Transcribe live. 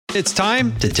It's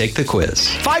time to take the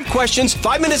quiz. 5 questions,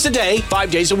 5 minutes a day,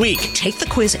 5 days a week. Take the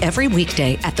quiz every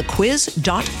weekday at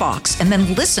thequiz.fox and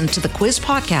then listen to the quiz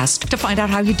podcast to find out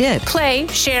how you did. Play,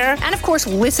 share, and of course,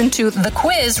 listen to The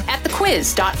Quiz at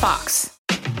thequiz.fox.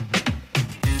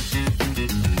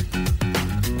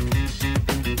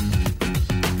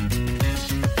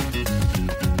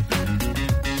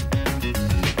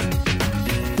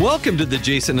 Welcome to the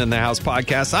Jason in the House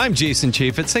podcast. I'm Jason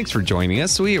Chaffetz. Thanks for joining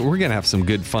us. We're going to have some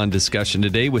good, fun discussion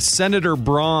today with Senator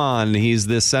Braun. He's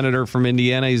the senator from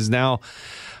Indiana. He's now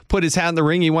put his hat in the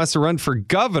ring. He wants to run for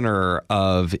governor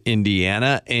of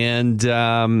Indiana, and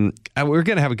we're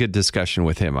going to have a good discussion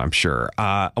with him, I'm sure.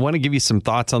 I want to give you some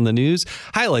thoughts on the news,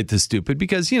 highlight the stupid,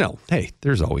 because, hey,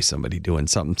 there's always somebody doing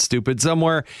something stupid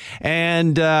somewhere,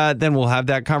 and then we'll have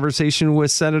that conversation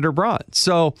with Senator Braun.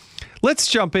 So let's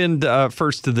jump in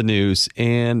first to the news,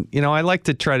 and, I like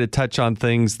to try to touch on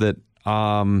things that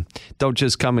don't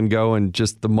just come and go in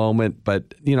just the moment,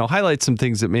 but, highlight some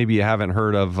things that maybe you haven't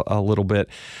heard of a little bit.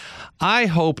 I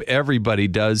hope everybody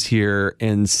does hear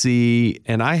and see,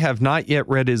 and I have not yet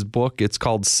read his book. It's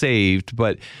called Saved,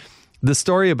 but the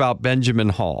story about Benjamin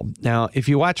Hall. Now, if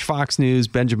you watch Fox News,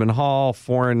 Benjamin Hall,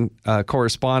 foreign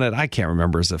correspondent, I can't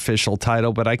remember his official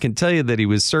title, but I can tell you that he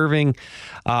was serving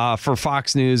for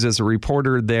Fox News as a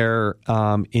reporter there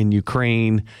in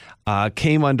Ukraine,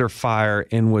 came under fire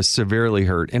and was severely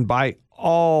hurt. And by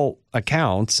all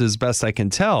accounts, as best I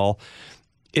can tell,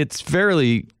 it's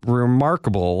fairly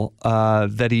remarkable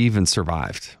that he even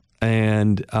survived.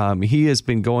 And he has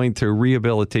been going through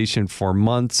rehabilitation for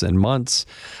months and months.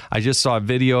 I just saw a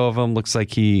video of him. Looks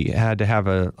like he had to have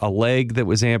a leg that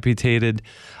was amputated.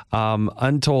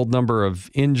 Untold number of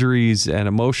injuries and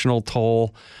emotional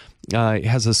toll. He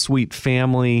has a sweet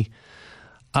family.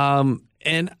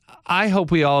 And I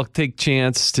hope we all take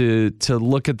chance to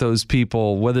look at those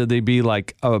people, whether they be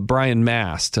like Brian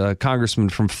Mast, a congressman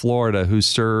from Florida who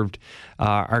served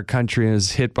our country and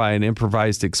was hit by an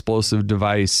improvised explosive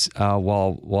device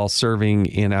while serving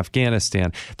in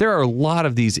Afghanistan. There are a lot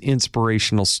of these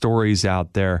inspirational stories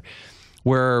out there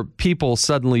where people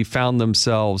suddenly found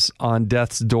themselves on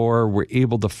death's door, were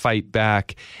able to fight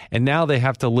back, and now they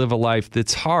have to live a life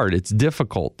that's hard. It's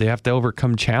difficult. They have to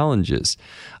overcome challenges.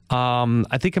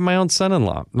 I think of my own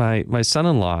son-in-law. My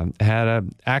son-in-law had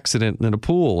an accident in a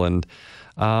pool and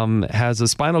has a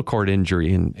spinal cord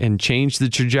injury and changed the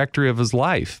trajectory of his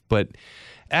life. But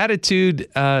attitude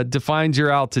defines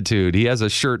your altitude. He has a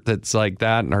shirt that's like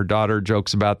that, and our daughter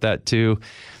jokes about that too.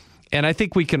 And I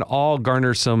think we can all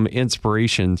garner some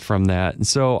inspiration from that. And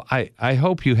so I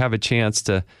hope you have a chance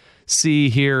to see,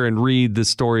 hear, and read the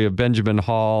story of Benjamin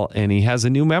Hall, and he has a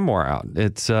new memoir out.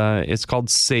 It's called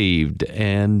Saved,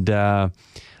 and I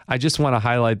just want to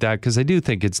highlight that because I do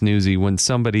think it's newsy when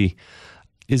somebody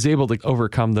is able to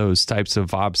overcome those types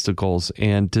of obstacles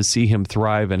and to see him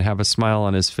thrive and have a smile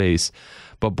on his face.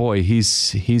 But boy,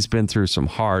 he's been through some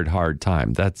hard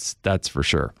time. That's for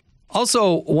sure.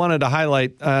 Also wanted to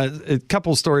highlight a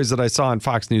couple stories that I saw on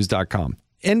FoxNews.com.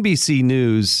 NBC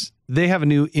News, they have a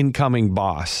new incoming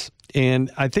boss.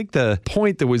 And I think the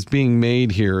point that was being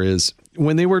made here is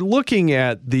when they were looking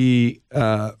at the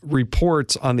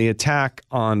reports on the attack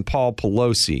on Paul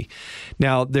Pelosi.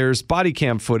 Now, there's body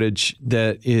cam footage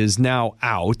that is now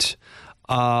out.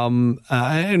 I'm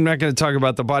not going to talk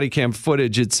about the body cam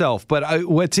footage itself, but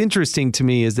what's interesting to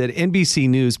me is that NBC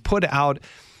News put out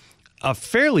a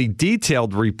fairly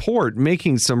detailed report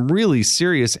making some really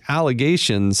serious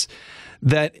allegations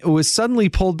that was suddenly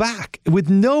pulled back with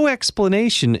no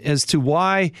explanation as to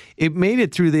why it made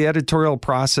it through the editorial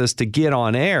process to get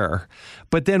on air.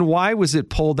 But then why was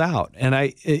it pulled out? And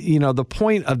the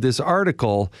point of this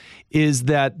article is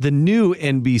that the new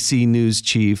NBC News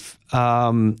chief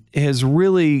has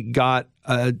really got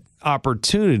an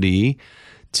opportunity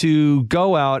to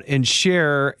go out and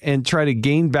share and try to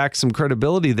gain back some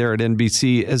credibility there at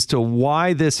NBC as to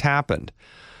why this happened.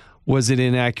 Was it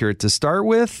inaccurate to start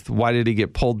with? Why did it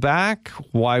get pulled back?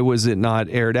 Why was it not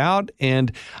aired out?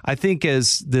 And I think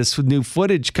as this new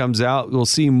footage comes out, we'll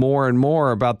see more and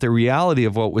more about the reality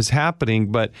of what was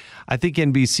happening. But I think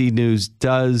NBC News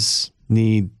does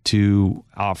need to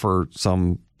offer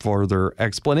some further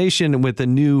explanation. And with the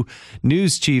new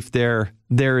news chief there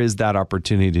is that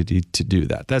opportunity to do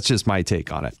that. That's just my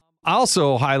take on it. I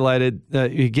also highlighted,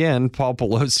 again, Paul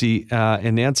Pelosi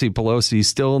and Nancy Pelosi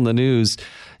still in the news.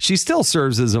 She still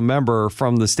serves as a member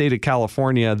from the state of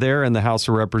California there in the House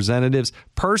of Representatives.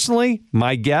 Personally,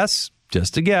 my guess,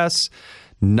 just a guess,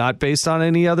 not based on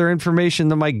any other information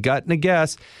than my gut and a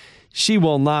guess, she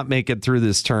will not make it through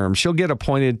this term. She'll get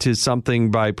appointed to something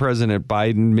by President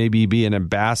Biden, maybe be an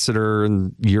ambassador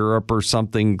in Europe or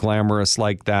something glamorous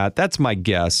like that. That's my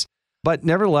guess. But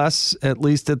nevertheless, at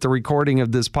least at the recording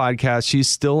of this podcast, she's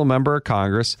still a member of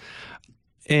Congress.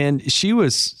 And she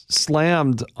was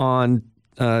slammed on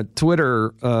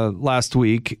Twitter last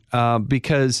week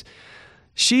because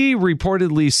she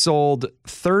reportedly sold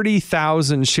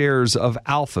 30,000 shares of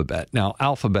Alphabet. Now,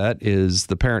 Alphabet is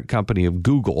the parent company of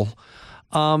Google.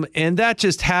 And that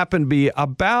just happened to be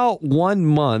about 1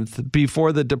 month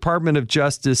before the Department of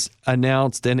Justice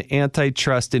announced an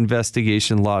antitrust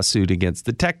investigation lawsuit against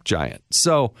the tech giant.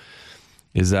 So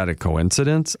is that a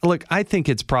coincidence? Look, I think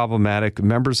it's problematic.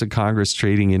 Members of Congress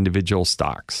trading individual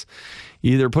stocks.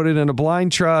 Either put it in a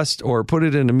blind trust or put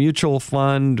it in a mutual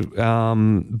fund.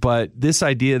 But this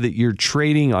idea that you're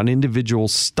trading on individual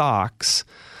stocks,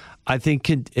 I think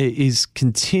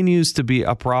continues to be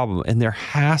a problem. And there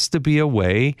has to be a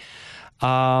way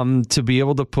to be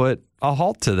able to put a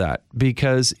halt to that,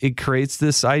 because it creates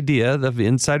this idea of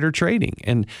insider trading.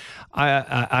 And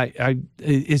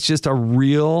it's just a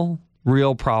real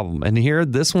problem. And here,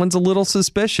 this one's a little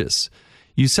suspicious.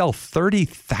 You sell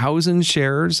 30,000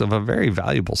 shares of a very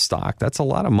valuable stock. That's a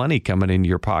lot of money coming into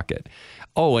your pocket.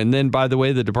 Oh, and then, by the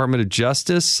way, the Department of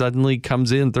Justice suddenly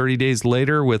comes in 30 days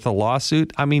later with a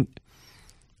lawsuit. I mean,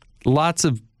 lots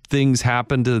of things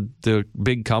happen to the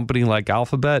big company like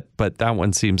Alphabet, but that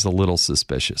one seems a little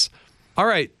suspicious. All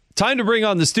right, time to bring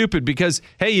on the stupid because,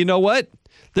 hey, you know what?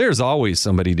 There's always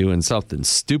somebody doing something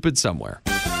stupid somewhere.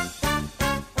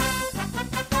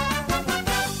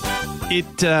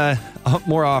 It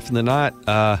more often than not,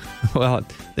 well,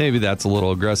 maybe that's a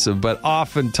little aggressive, but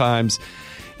oftentimes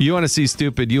you want to see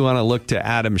stupid, you want to look to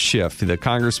Adam Schiff, the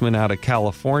congressman out of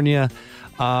California.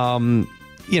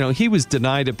 He was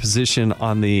denied a position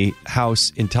on the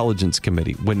House Intelligence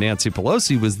Committee. When Nancy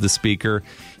Pelosi was the speaker,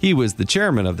 he was the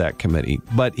chairman of that committee.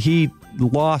 But he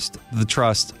lost the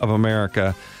trust of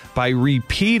America by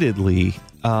repeatedly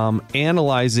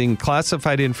analyzing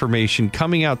classified information,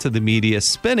 coming out to the media,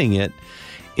 spinning it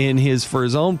for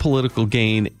his own political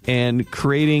gain, and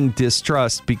creating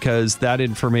distrust because that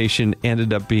information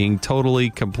ended up being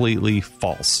totally, completely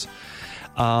false.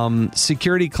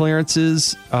 Security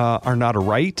clearances are not a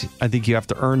right. I think you have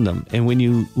to earn them. And when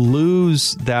you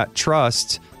lose that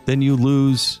trust, then you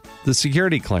lose the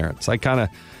security clearance. I kind of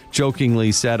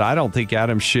jokingly said, I don't think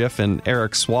Adam Schiff and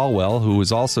Eric Swalwell, who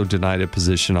was also denied a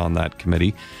position on that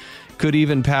committee, could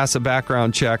even pass a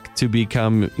background check to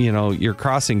become, your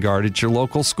crossing guard at your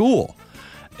local school.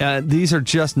 These are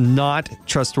just not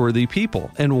trustworthy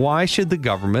people. And why should the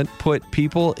government put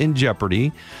people in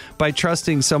jeopardy by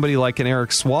trusting somebody like an Eric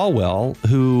Swalwell,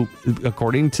 who,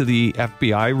 according to the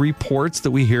FBI reports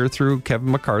that we hear through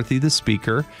Kevin McCarthy, the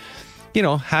speaker,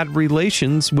 had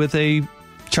relations with a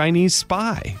Chinese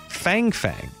spy, Fang.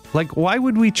 Like, why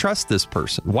would we trust this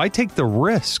person? Why take the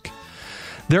risk?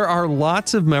 There are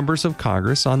lots of members of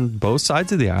Congress on both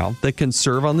sides of the aisle that can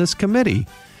serve on this committee.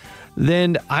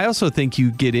 Then I also think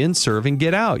you get in, serve, and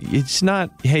get out. It's not,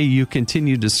 hey, you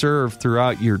continue to serve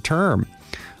throughout your term.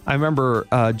 I remember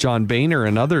John Boehner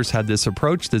and others had this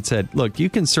approach that said, look, you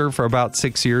can serve for about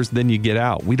 6 years, then you get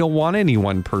out. We don't want any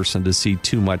one person to see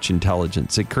too much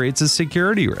intelligence. It creates a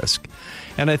security risk.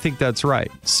 And I think that's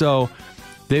right. So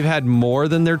they've had more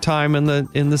than their time in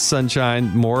the sunshine,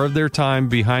 more of their time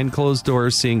behind closed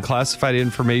doors, seeing classified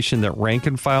information that rank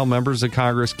and file members of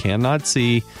Congress cannot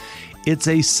see. It's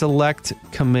a select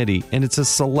committee, and it's a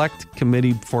select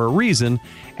committee for a reason,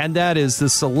 and that is the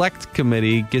select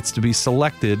committee gets to be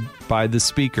selected by the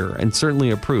speaker and certainly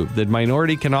approved. The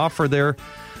minority can offer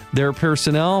their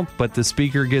personnel, but the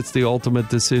speaker gets the ultimate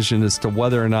decision as to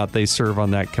whether or not they serve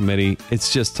on that committee.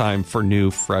 It's just time for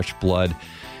new, fresh blood.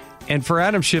 And for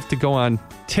Adam Schiff to go on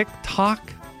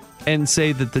TikTok and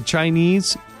say that the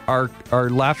Chinese are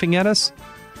laughing at us,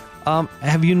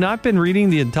 have you not been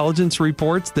reading the intelligence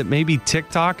reports that maybe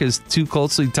TikTok is too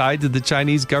closely tied to the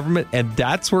Chinese government, and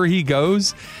that's where he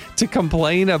goes to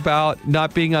complain about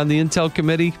not being on the Intel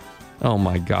Committee? Oh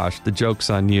my gosh, the joke's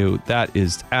on you. That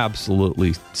is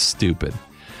absolutely stupid.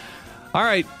 All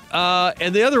right,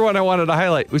 and the other one I wanted to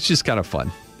highlight was just kind of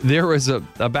fun. There was a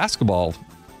basketball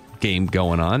game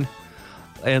going on,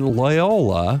 and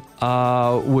Loyola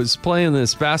was playing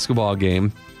this basketball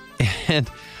game, and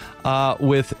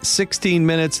with 16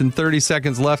 minutes and 30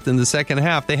 seconds left in the second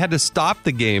half, they had to stop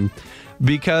the game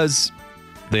because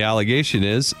the allegation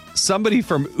is somebody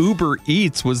from Uber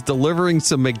Eats was delivering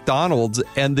some McDonald's,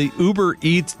 and the Uber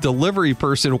Eats delivery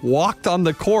person walked on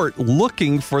the court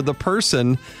looking for the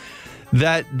person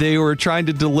that they were trying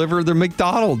to deliver the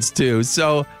McDonald's to.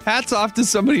 So hats off to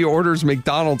somebody who orders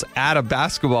McDonald's at a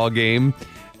basketball game.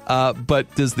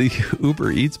 But does the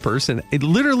Uber Eats person, it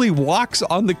literally walks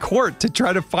on the court to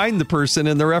try to find the person,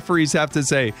 and the referees have to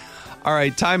say, all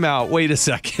right, timeout, wait a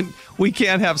second. We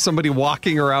can't have somebody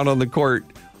walking around on the court,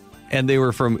 and they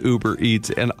were from Uber Eats.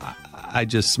 And I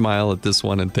just smile at this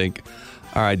one and think,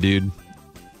 all right, dude,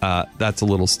 that's a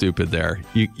little stupid there.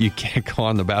 You can't go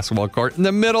on the basketball court in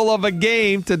the middle of a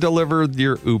game to deliver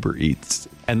your Uber Eats.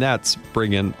 And that's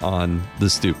bringing on the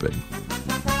stupid.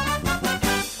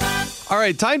 All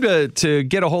right, time to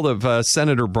get a hold of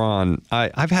Senator Braun.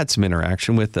 I've had some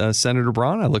interaction with Senator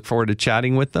Braun. I look forward to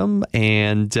chatting with him.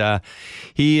 And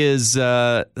he is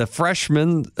a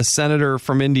freshman senator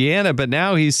from Indiana, but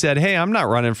now he said, hey, I'm not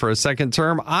running for a second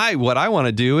term. What I want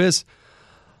to do is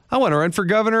I want to run for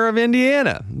governor of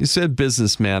Indiana. He said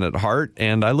businessman at heart,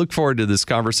 and I look forward to this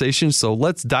conversation. So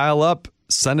let's dial up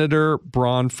Senator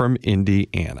Braun from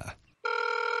Indiana.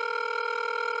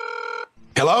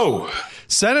 Hello.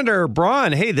 Senator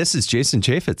Braun, hey, this is Jason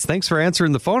Chaffetz. Thanks for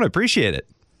answering the phone. I appreciate it.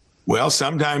 Well,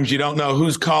 sometimes you don't know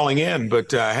who's calling in,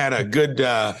 but I had a good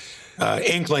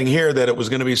inkling here that it was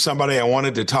going to be somebody I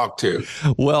wanted to talk to.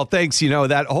 Well, thanks. You know,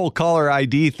 that whole caller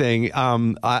ID thing,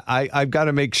 I've got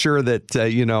to make sure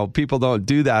that, people don't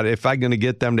do that if I'm going to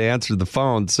get them to answer the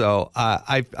phone. So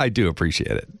I do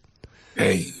appreciate it.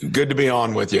 Hey, good to be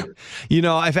on with you. You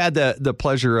know, I've had the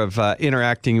pleasure of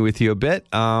interacting with you a bit.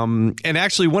 And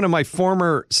actually, one of my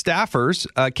former staffers,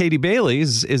 Katie Bailey,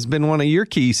 has been one of your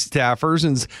key staffers.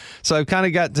 And so I've kind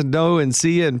of got to know and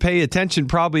see and pay attention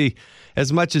probably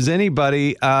as much as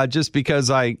anybody, just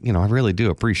because I really do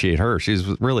appreciate her. She's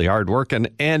really hardworking.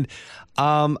 And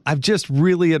I've just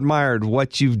really admired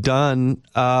what you've done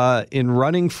in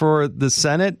running for the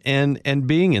Senate and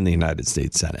being in the United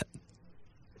States Senate.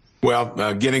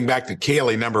 Well, getting back to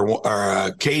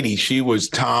Katie, she was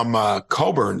Tom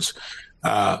Coburn's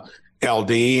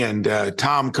LD, and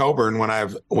Tom Coburn, when I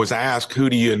was asked, who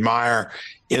do you admire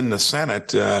in the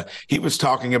Senate, he was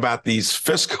talking about these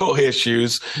fiscal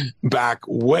issues back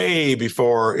way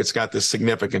before it's got this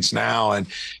significance now. And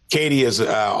Katie has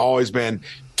always been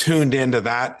tuned into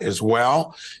that as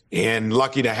well, and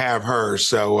lucky to have her.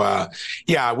 So,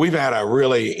 we've had a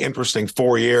really interesting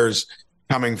 4 years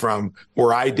coming from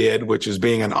where I did, which is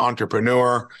being an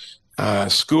entrepreneur,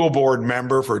 school board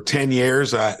member for 10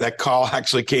 years. That call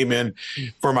actually came in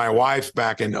for my wife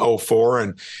back in 2004,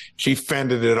 and she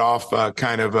fended it off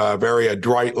very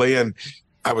adroitly. And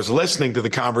I was listening to the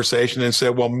conversation and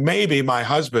said, well, maybe my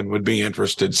husband would be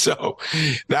interested. So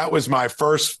that was my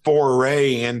first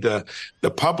foray into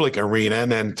the public arena. And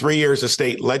then 3 years as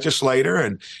state legislator,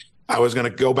 and I was going to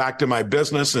go back to my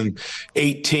business in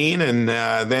 2018, and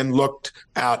then looked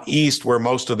out east where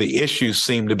most of the issues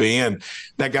seemed to be. And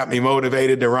that got me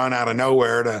motivated to run out of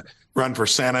nowhere to run for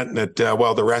Senate. And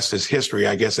the rest is history,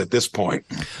 I guess, at this point.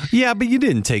 Yeah, but you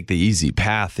didn't take the easy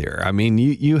path here. I mean,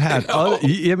 you had to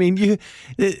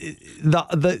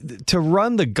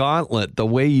run the gauntlet the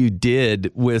way you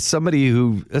did with somebody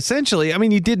who essentially,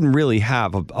 you didn't really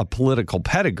have a political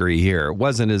pedigree here. It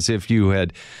wasn't as if you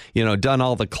had, done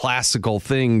all the classical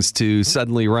things to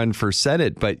suddenly run for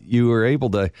Senate, but you were able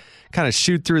to kind of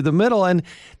shoot through the middle. And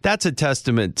that's a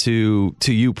testament to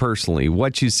you personally,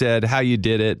 what you said, how you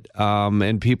did it,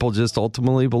 and people just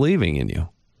ultimately believing in you.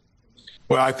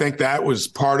 Well, I think that was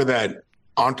part of that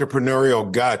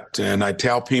entrepreneurial gut. And I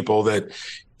tell people that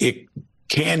it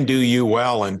can do you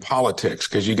well in politics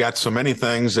because you got so many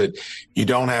things that you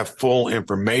don't have full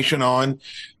information on.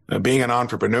 Being an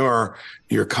entrepreneur,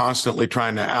 you're constantly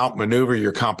trying to outmaneuver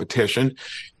your competition.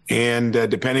 And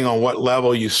depending on what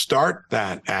level you start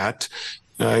that at,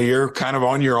 you're kind of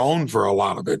on your own for a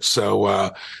lot of it. So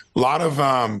a lot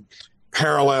of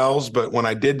parallels. But when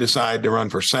I did decide to run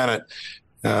for Senate,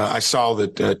 I saw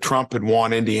that Trump had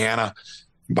won Indiana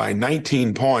by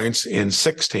 19 points in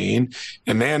 16.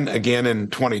 And then again in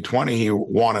 2020, he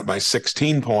won it by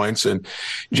 16 points. And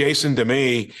Jason, to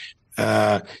me,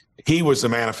 he was the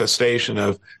manifestation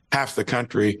of half the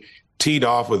country teed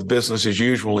off with business as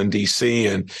usual in D.C.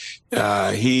 And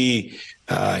he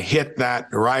hit that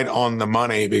right on the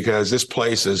money because this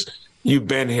place you've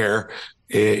been here,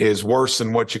 is worse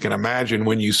than what you can imagine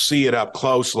when you see it up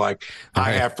close, like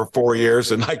I have for 4 years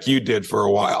and like you did for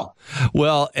a while.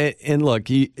 Well, and look,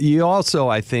 you also,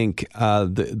 I think,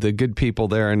 the good people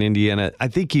there in Indiana, I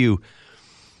think you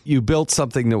you built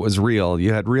something that was real.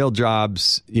 You had real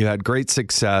jobs. You had great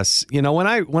success. You know, when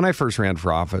I first ran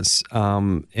for office,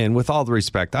 and with all the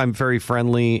respect, I'm very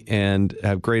friendly and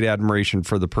have great admiration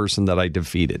for the person that I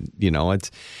defeated. You know,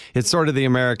 it's sort of the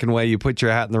American way. You put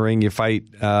your hat in the ring, you fight,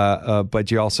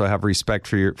 but you also have respect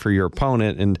for your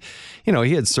opponent. And you know,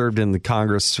 he had served in the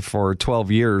Congress for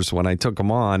 12 years when I took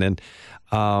him on, and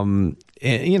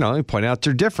you know, I point out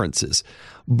their differences.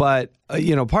 But,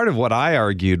 you know, part of what I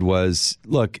argued was,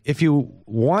 look, if you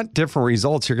want different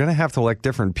results, you're going to have to elect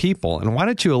different people. And why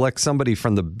don't you elect somebody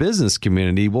from the business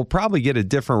community? We'll probably get a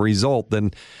different result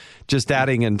than just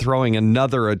adding and throwing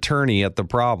another attorney at the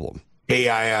problem. Hey,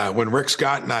 when Rick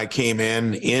Scott and I came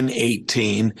in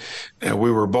 18,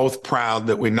 we were both proud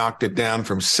that we knocked it down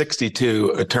from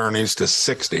 62 attorneys to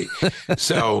 60.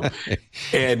 So,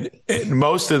 and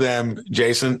most of them,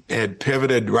 Jason, had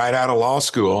pivoted right out of law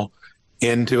school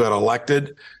into an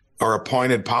elected or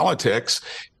appointed politics.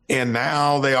 And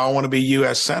now they all want to be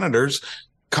U.S. senators,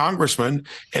 congressmen,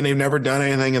 and they've never done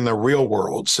anything in the real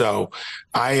world. So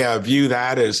I view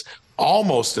that as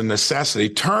almost a necessity.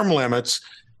 Term limits,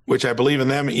 which I believe in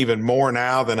them even more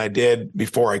now than I did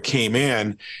before I came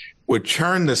in, would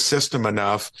churn the system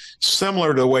enough,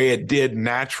 similar to the way it did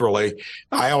naturally.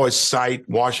 I always cite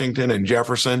Washington and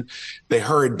Jefferson. They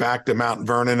hurried back to Mount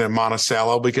Vernon and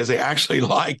Monticello because they actually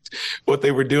liked what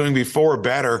they were doing before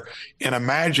better. And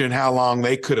imagine how long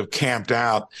they could have camped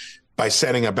out by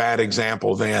setting a bad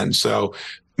example then. So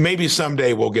maybe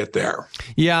someday we'll get there.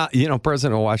 Yeah, you know,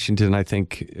 President Washington, I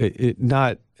think,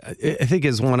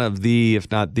 is one of the, if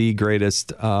not the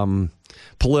greatest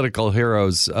political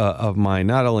heroes of mine,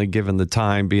 not only given the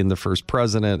time being the first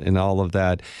president and all of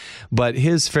that, but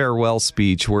his farewell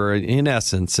speech where, in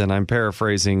essence, and I'm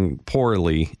paraphrasing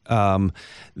poorly,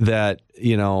 that,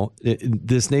 you know,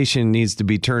 this nation needs to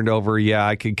be turned over. Yeah,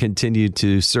 I could continue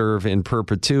to serve in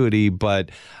perpetuity,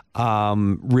 but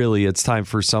really it's time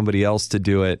for somebody else to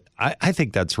do it. I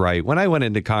think that's right. When I went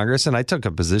into Congress, and I took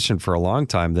a position for a long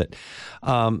time that,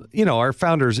 you know, our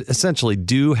founders essentially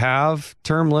do have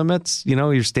term limits. You know,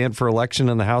 you stand for election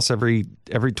in the House every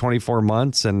 24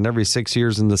 months and every 6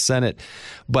 years in the Senate.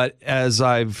 But as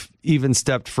I've even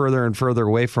stepped further and further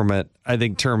away from it, I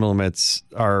think term limits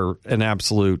are an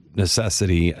absolute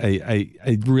necessity.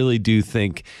 I really do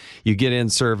think you get in,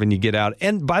 serve, and you get out.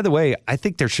 And by the way, I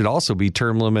think there should also be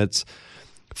term limits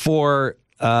for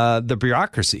the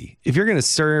bureaucracy. If you're going to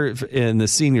serve in the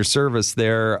senior service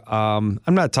there, I'm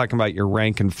not talking about your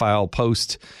rank and file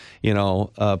postal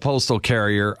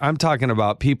carrier. I'm talking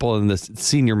about people in the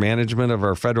senior management of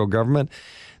our federal government.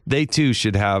 They too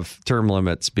should have term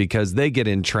limits because they get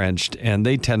entrenched and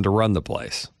they tend to run the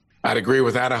place. I'd agree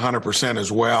with that 100%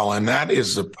 as well. And that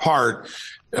is a part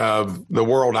of the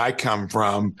world I come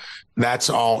from. That's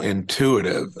all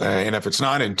intuitive. And if it's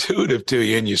not intuitive to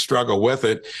you and you struggle with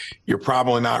it, you're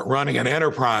probably not running an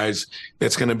enterprise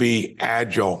that's going to be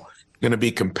agile, going to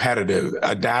be competitive,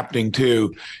 adapting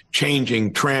to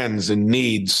changing trends and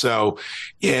needs. So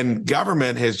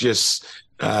government has just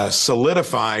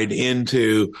solidified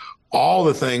into all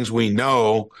the things we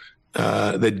know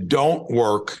that don't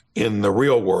work in the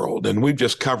real world. And we've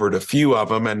just covered a few of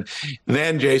them. And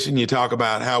then, Jason, you talk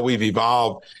about how we've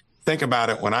evolved. Think about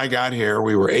it. When I got here,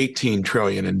 we were 18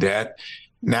 trillion in debt.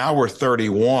 Now we're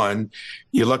 31.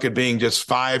 You look at being just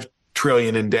 5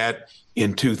 trillion in debt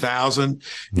in 2000.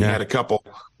 You had a couple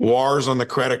wars on the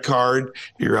credit card.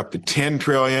 You're up to 10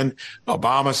 trillion.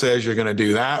 Obama says you're going to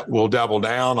do that. We'll double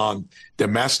down on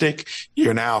domestic.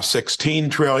 You're now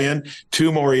 16 trillion.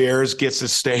 2 more years gets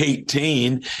us to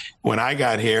 18. When I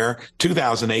got here,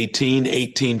 2018,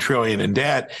 18 trillion in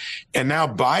debt. And now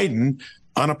Biden,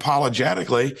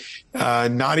 unapologetically,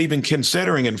 not even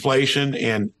considering inflation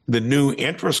and the new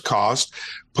interest cost,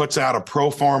 puts out a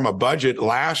pro forma budget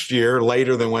last year,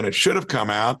 later than when it should have come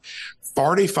out,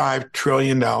 $45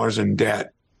 trillion in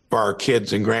debt for our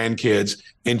kids and grandkids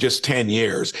in just 10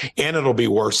 years. And it'll be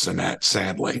worse than that,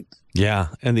 sadly. Yeah.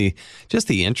 And the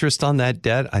interest on that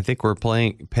debt, I think we're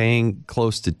paying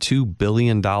close to $2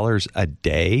 billion a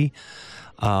day.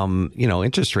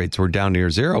 Interest rates were down near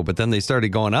zero, but then they started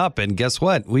going up. And guess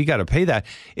what? We got to pay that.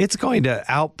 It's going to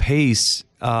outpace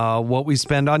what we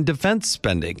spend on defense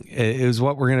spending is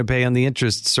what we're going to pay on the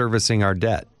interest servicing our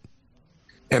debt.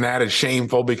 And that is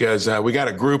shameful because we got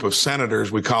a group of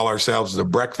senators. We call ourselves the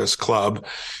Breakfast Club.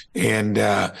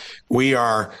 And we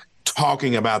are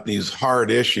talking about these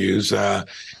hard issues,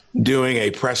 doing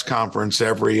a press conference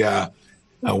every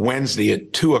Wednesday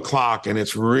at 2:00. And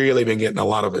it's really been getting a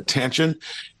lot of attention.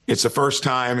 It's the first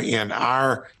time in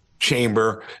our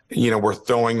chamber, we're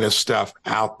throwing this stuff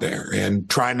out there and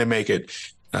trying to make it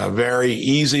very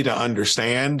easy to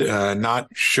understand, not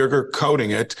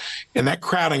sugar-coating it. And that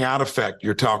crowding out effect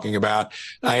you're talking about,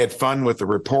 I had fun with the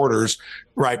reporters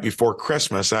right before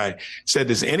Christmas. I said,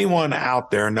 does anyone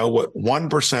out there know what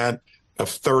 1% of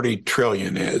 30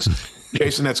 trillion is?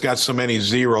 Jason, that's got so many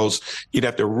zeros, you'd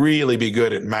have to really be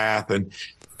good at math. And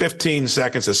 15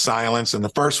 seconds of silence. And the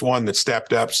first one that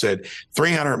stepped up said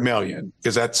 300 million,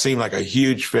 because that seemed like a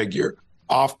huge figure.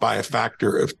 Off by a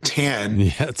factor of 10.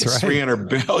 Yeah, that's right. 300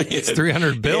 billion. It's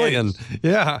 300 billion. And,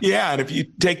 yeah. Yeah. And if you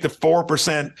take the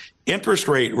 4% interest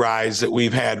rate rise that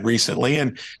we've had recently,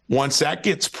 and once that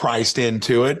gets priced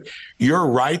into it, you're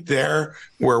right there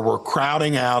where we're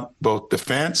crowding out both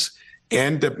defense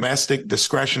and domestic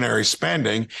discretionary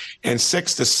spending. And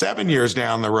 6 to 7 years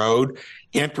down the road,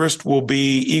 interest will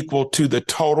be equal to the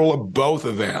total of both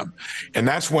of them. And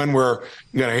that's when we're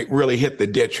going to really hit the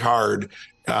ditch hard.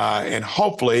 And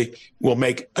hopefully we'll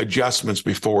make adjustments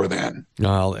before then.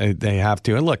 Well, they have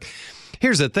to. And look,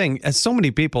 here's the thing. As so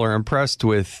many people are impressed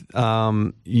with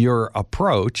your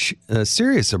approach, a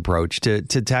serious approach to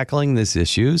tackling these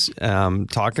issues,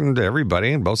 talking to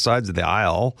everybody on both sides of the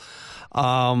aisle.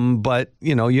 But,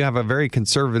 you have a very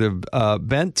conservative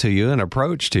bent to you and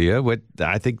approach to you.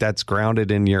 I think that's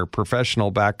grounded in your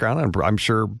professional background and I'm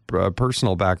sure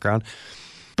personal background.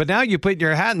 But now you put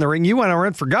your hat in the ring. You want to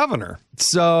run for governor.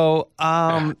 So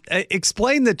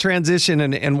explain the transition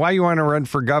and why you want to run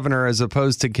for governor as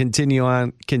opposed to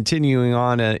continuing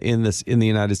on in the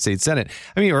United States Senate.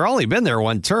 I mean, you've only been there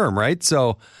one term, right?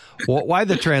 So why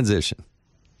the transition?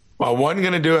 Well, I wasn't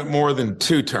going to do it more than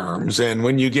 2 terms. And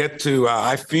when you get to,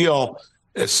 I feel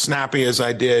as snappy as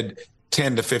I did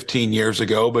 10 to 15 years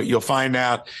ago, but you'll find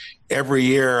out every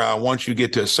year, once you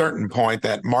get to a certain point,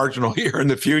 that marginal year in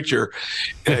the future,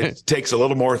 it takes a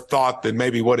little more thought than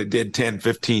maybe what it did 10,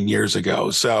 15 years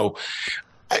ago. So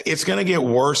it's going to get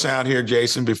worse out here,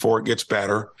 Jason, before it gets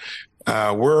better.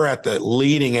 We're at the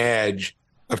leading edge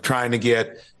of trying to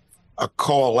get a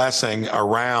coalescing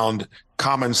around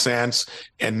common sense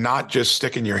and not just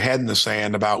sticking your head in the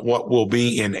sand about what will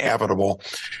be inevitable.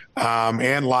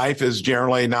 And life is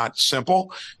generally not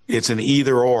simple. It's an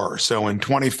either or. So in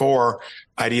 24,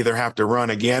 I'd either have to run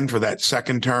again for that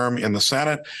second term in the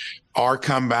Senate or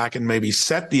come back and maybe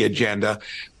set the agenda.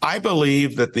 I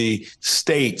believe that the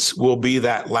states will be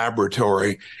that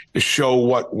laboratory to show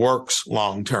what works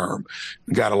long term.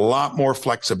 We've got a lot more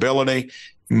flexibility.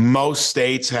 Most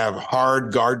states have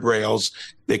hard guardrails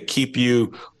that keep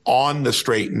you on the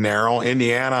straight and narrow.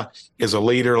 Indiana is a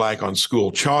leader like on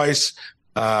school choice.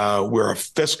 We're a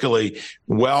fiscally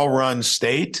well-run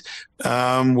state.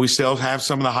 We still have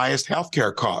some of the highest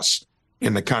healthcare costs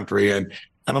in the country. And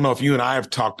I don't know if you and I have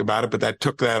talked about it, but that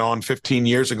took that on 15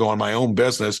 years ago in my own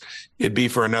business. It'd be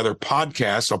for another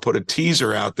podcast. I'll put a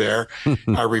teaser out there.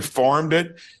 I reformed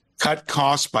it, cut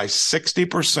costs by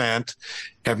 60%,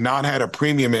 have not had a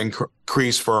premium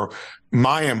increase for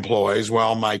my employees.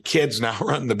 Well, my kids now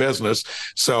run the business.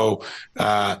 So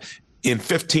in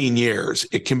 15 years,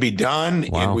 it can be done.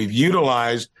 Wow. And we've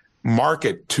utilized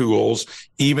market tools,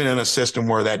 even in a system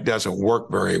where that doesn't work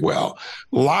very well.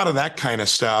 A lot of that kind of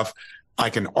stuff I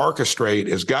can orchestrate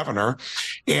as governor.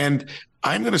 And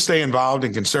I'm going to stay involved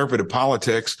in conservative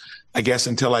politics, I guess,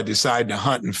 until I decide to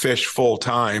hunt and fish full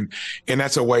time. And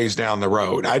that's a ways down the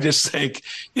road. I just think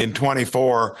in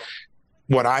 24,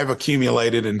 what I've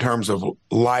accumulated in terms of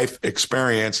life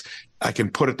experience, I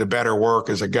can put it to better work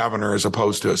as a governor as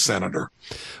opposed to a senator.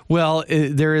 Well,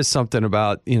 there is something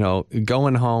about,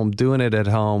 going home, doing it at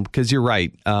home, because you're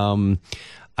right.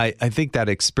 I think that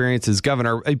experience as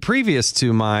governor, previous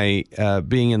to my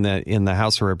being in the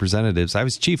House of Representatives, I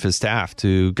was chief of staff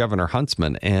to Governor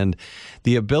Huntsman, and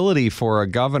the ability for a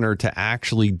governor to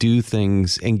actually do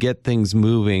things and get things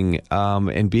moving,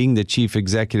 and being the chief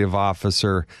executive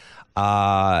officer,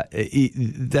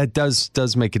 that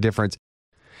does make a difference.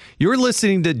 You're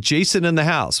listening to Jason in the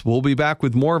House. We'll be back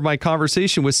with more of my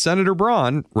conversation with Senator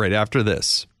Braun right after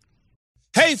this.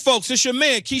 Hey, folks, it's your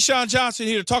man, Keyshawn Johnson,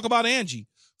 here to talk about Angie,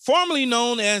 formerly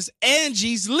known as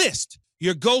Angie's List,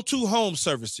 your go-to home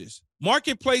services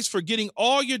marketplace for getting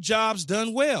all your jobs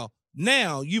done well.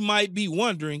 Now, you might be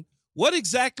wondering, what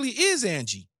exactly is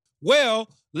Angie? Well,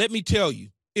 let me tell you,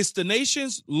 it's the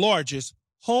nation's largest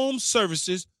home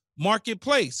services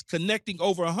marketplace, connecting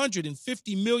over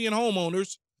 150 million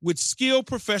homeowners with skilled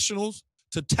professionals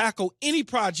to tackle any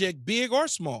project, big or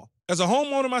small. As a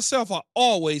homeowner myself, I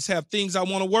always have things I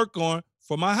want to work on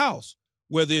for my house,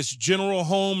 whether it's general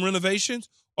home renovations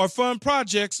or fun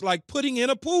projects like putting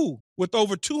in a pool. With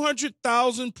over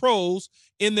 200,000 pros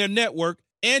in their network,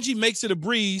 Angie makes it a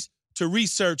breeze to to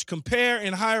research, compare,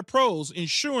 and hire pros,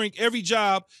 ensuring every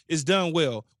job is done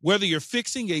well. Whether you're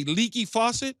fixing a leaky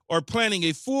faucet or planning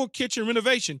a full kitchen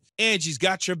renovation, Angie's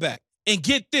got your back. And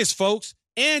get this, folks.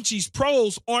 Angie's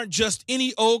pros aren't just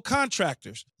any old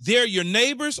contractors. They're your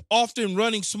neighbors, often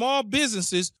running small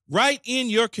businesses right in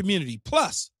your community.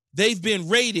 Plus, they've been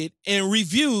rated and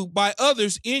reviewed by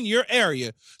others in your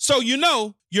area, so you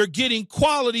know you're getting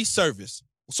quality service.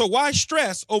 So why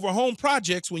stress over home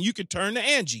projects when you can turn to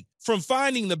Angie? From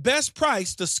finding the best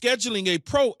price to scheduling a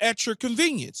pro at your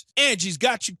convenience, Angie's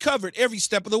got you covered every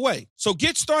step of the way. So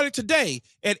get started today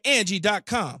at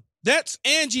Angie.com. That's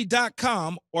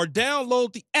Angie.com, or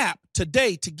download the app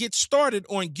today to get started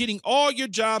on getting all your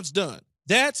jobs done.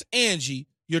 That's Angie,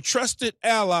 your trusted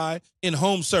ally in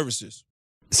home services.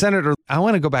 Senator, I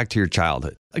want to go back to your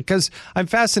childhood because I'm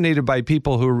fascinated by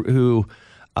people who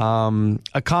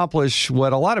accomplish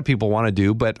what a lot of people want to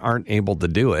do but aren't able to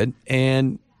do it.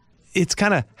 And it's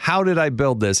kind of, how did I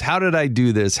build this? How did I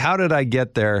do this? How did I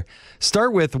get there?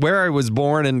 Start with where I was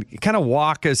born and kind of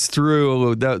walk us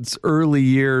through those early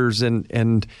years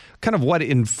and kind of what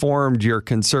informed your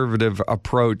conservative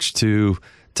approach to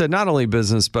not only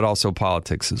business, but also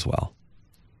politics as well.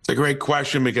 It's a great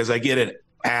question because I get it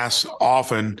asked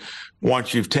often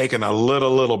once you've taken a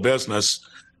little business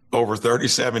over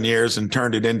 37 years and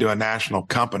turned it into a national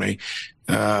company,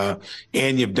 and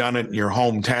you've done it in your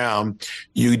hometown,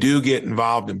 you do get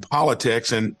involved in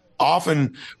politics. And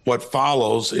often what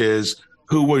follows is,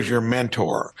 who was your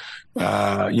mentor?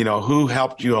 Who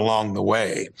helped you along the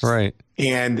way? Right.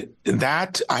 And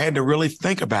that I had to really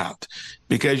think about,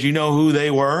 because you know who they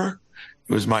were?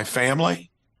 It was my family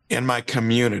and my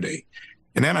community.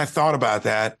 And then I thought about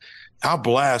that, how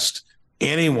blessed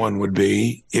anyone would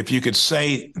be if you could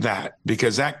say that,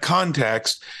 because that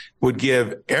context would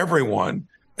give everyone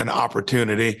an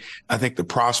opportunity, I think, to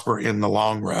prosper in the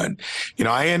long run. You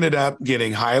know, I ended up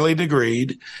getting highly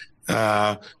degreed,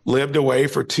 lived away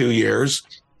for 2 years.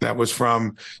 That was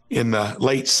from in the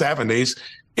late 70s.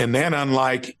 And then,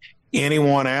 unlike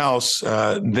anyone else,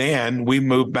 then we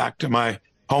moved back to my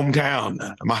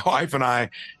hometown. My wife and I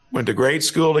went to grade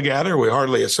school together. We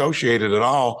hardly associated at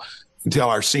all until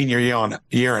our senior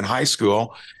year in high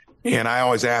school. And I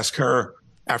always ask her,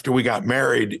 after we got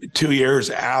married 2 years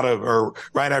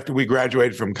right after we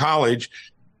graduated from college,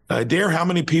 dear, how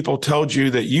many people told you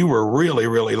that you were really,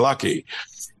 really lucky?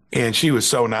 And she was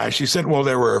so nice. She said, well,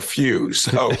 there were a few.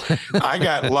 So I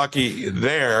got lucky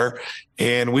there.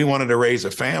 And we wanted to raise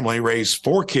a family, raise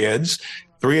 4 kids,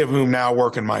 3 of whom now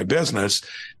work in my business.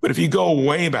 But if you go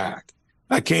way back,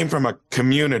 I came from a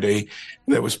community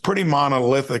that was pretty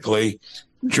monolithically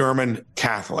German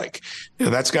Catholic.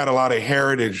 That's got a lot of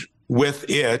heritage with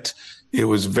it. It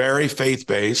was very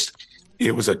faith-based.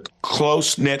 It was a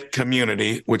close-knit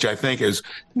community, which I think has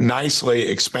nicely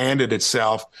expanded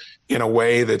itself in a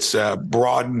way that's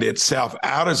broadened itself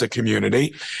out as a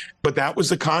community. But that was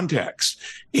the context.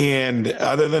 And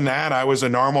other than that, I was a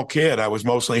normal kid. I was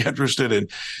mostly interested in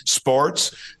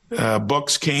sports.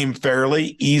 Books came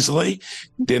fairly easily.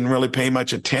 Didn't really pay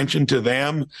much attention to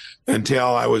them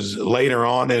until I was later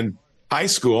on in high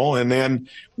school, and then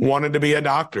wanted to be a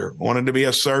doctor, wanted to be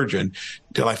a surgeon,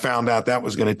 until I found out that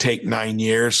was going to take 9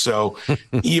 years. So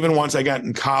even once I got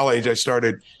in college, I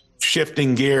started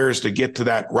shifting gears to get to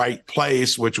that right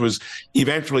place, which was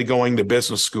eventually going to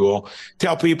business school.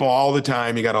 Tell people all the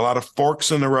time, you got a lot of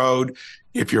forks in the road.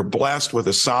 If you're blessed with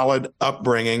a solid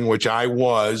upbringing, which I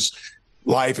was,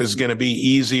 life is going to be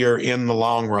easier in the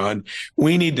long run.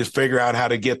 We need to figure out how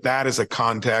to get that as a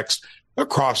context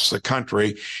across the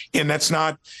country. And that's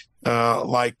not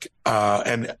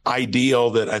an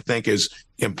ideal that I think is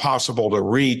impossible to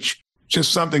reach,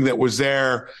 just something that was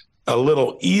there a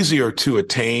little easier to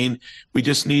attain. We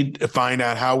just need to find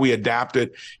out how we adapt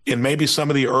it in maybe some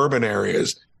of the urban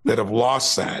areas that have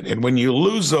lost that. And when you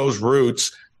lose those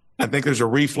roots, I think there's a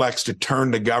reflex to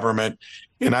turn to government.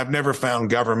 And I've never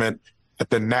found government at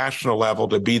the national level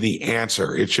to be the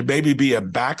answer. It should maybe be a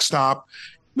backstop.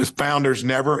 The founders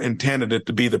never intended it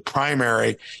to be the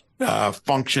primary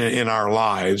function in our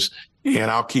lives. And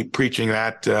I'll keep preaching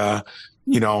that,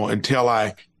 until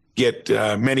I get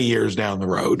many years down the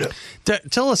road.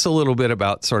 Tell us a little bit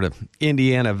about sort of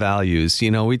Indiana values.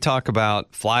 You know, we talk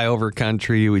about flyover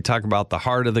country. We talk about the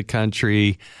heart of the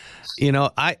country. You know,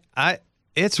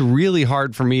 it's really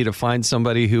hard for me to find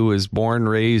somebody who was born,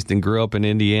 raised, and grew up in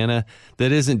Indiana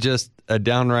that isn't just a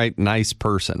downright nice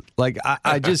person. Like,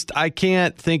 I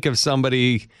can't think of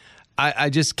somebody. I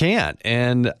just can't.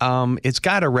 And it's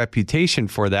got a reputation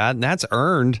for that, and that's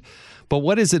earned. But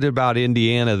what is it about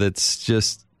Indiana that's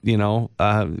just,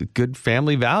 good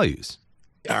family values?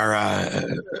 our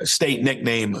state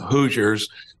nickname Hoosiers.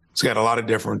 It's got a lot of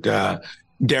different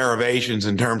derivations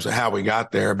in terms of how we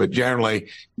got there, but generally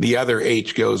the other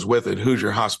H goes with it,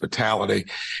 Hoosier Hospitality.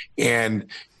 And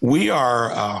we are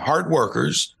hard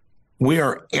workers. We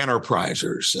are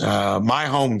enterprisers. My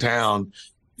hometown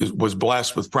was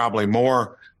blessed with probably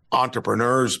more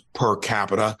entrepreneurs per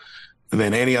capita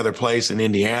than any other place in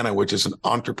Indiana, which is an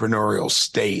entrepreneurial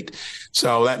state.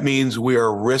 So that means we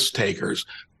are risk takers.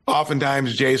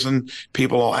 Oftentimes, Jason,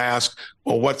 people will ask,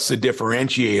 well, what's the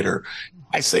differentiator?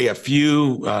 I say a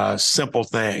few simple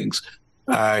things.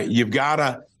 You've got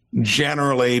to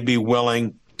generally be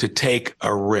willing to take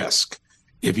a risk.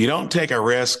 If you don't take a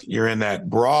risk, you're in that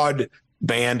broad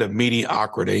band of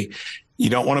mediocrity. You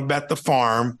don't want to bet the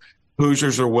farm.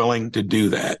 Hoosiers are willing to do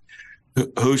that.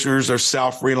 Hoosiers are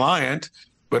self-reliant,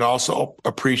 but also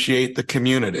appreciate the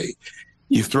community.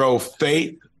 You throw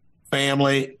faith,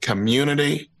 family,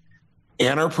 community,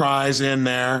 enterprise in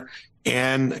there,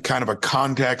 and kind of a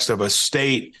context of a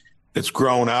state that's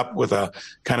grown up with a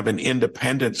kind of an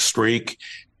independent streak.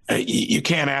 You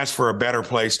can't ask for a better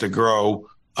place to grow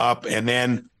up. And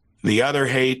then the other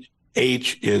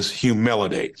H is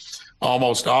humility.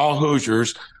 Almost all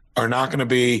Hoosiers are not going to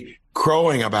be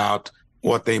crowing about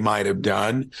what they might have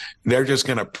done. They're just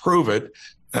going to prove it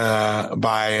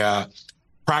by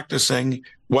practicing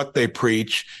what they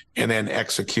preach and then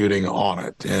executing on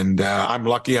it. And I'm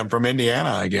lucky I'm from Indiana,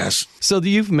 I guess. So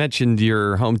you've mentioned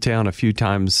your hometown a few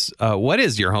times. What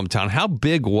is your hometown? How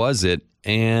big was it?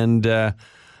 And, growing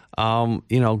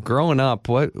up,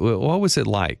 what was it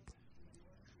like?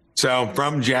 So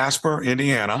from Jasper,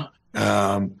 Indiana,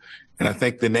 and I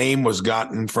think the name was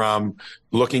gotten from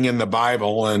looking in the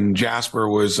Bible, and Jasper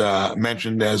was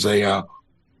mentioned as a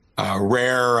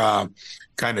rare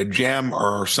kind of gem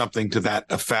or something to that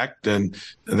effect. And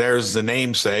there's the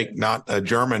namesake, not a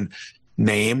German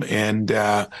name. And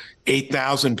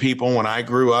 8,000 people when I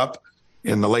grew up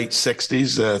in the late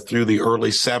 60s through the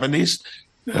early 70s.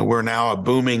 We're now a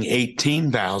booming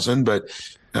 18,000, but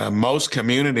most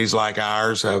communities like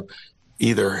ours have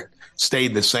either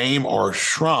stayed the same or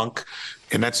shrunk,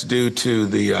 and that's due to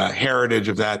the heritage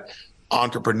of that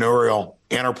entrepreneurial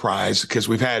enterprise, because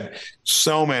we've had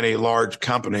so many large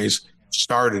companies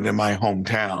started in my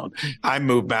hometown. I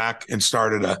moved back and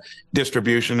started a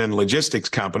distribution and logistics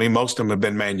company. Most of them have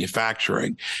been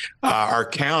manufacturing. Our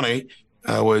county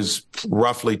was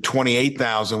roughly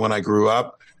 28,000 when I grew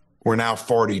up. We're now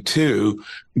 42,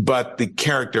 but the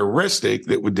characteristic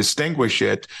that would distinguish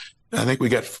it, I think we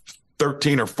got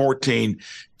 13 or 14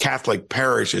 Catholic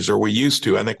parishes, or we used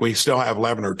to. I think we still have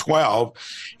 11 or 12.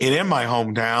 And in my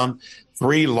hometown,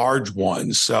 3 large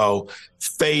ones. So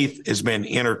faith has been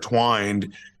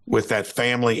intertwined with that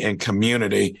family and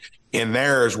community. And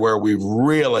there's where we've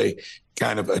really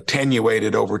kind of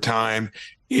attenuated over time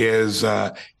is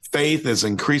faith is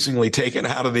increasingly taken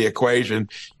out of the equation,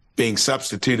 being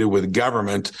substituted with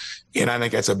government. And I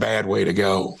think that's a bad way to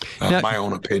go, my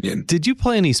own opinion. Did you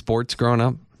play any sports growing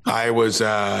up? I was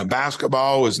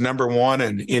basketball was number one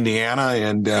in Indiana,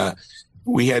 and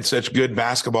we had such good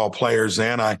basketball players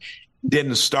then. I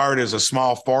didn't start as a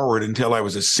small forward until I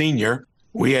was a senior.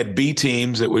 We had B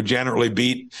teams that would generally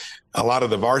beat a lot of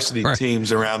the varsity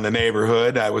teams around the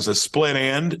neighborhood. I was a split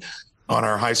end on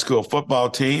our high school football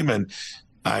team, and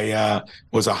I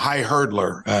was a high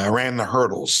hurdler. I ran the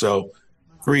hurdles. So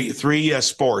three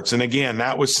sports. And again,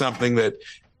 that was something that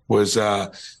was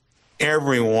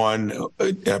everyone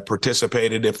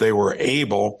participated if they were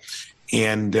able,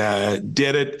 and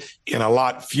did it in a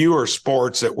lot fewer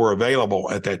sports that were available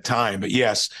at that time. But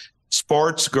yes,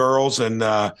 sports, girls, and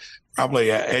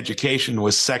probably education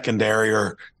was secondary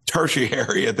or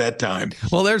tertiary at that time.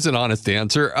 Well, there's an honest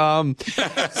answer. But I'm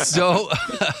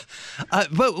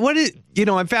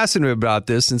fascinated about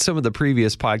this, and some of the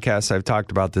previous podcasts I've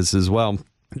talked about this as well.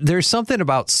 There's something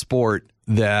about sport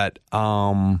that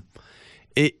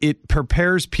it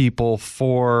prepares people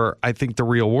for, I think, the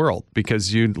real world,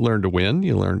 because you learn to win,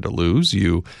 you learn to lose,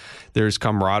 there's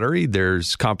camaraderie,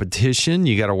 there's competition,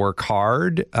 you got to work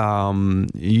hard,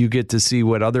 you get to see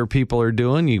what other people are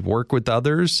doing, you work with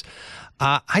others.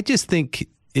 I just think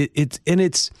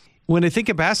it's when I think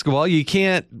of basketball, you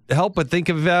can't help but think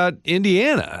about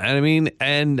Indiana. I mean,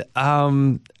 and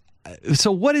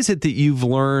so what is it that you've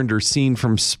learned or seen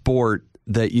from sport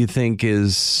that you think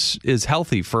is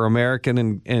healthy for America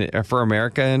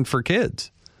and for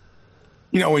kids?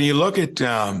 When you look at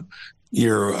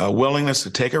your willingness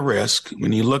to take a risk,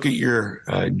 when you look at your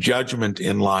judgment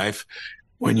in life,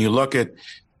 when you look at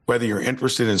whether you're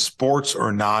interested in sports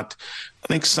or not, I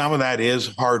think some of that is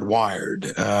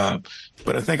hardwired.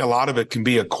 But I think a lot of it can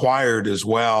be acquired as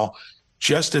well.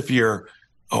 just if you're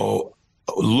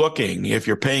looking, if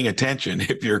you're paying attention,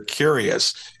 if you're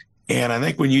curious. And I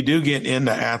think when you do get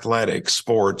into athletics,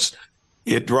 sports,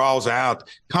 it draws out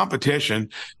competition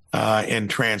and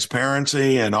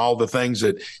transparency and all the things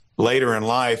that later in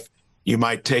life you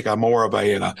might take a more of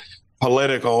a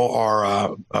political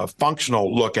or a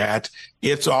functional look at.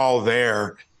 It's all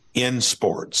there in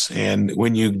sports. And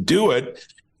when you do it,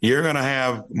 you're going to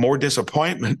have more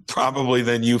disappointment probably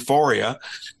than euphoria.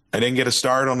 I didn't get a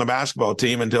start on the basketball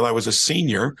team until I was a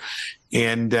senior.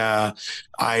 And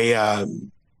I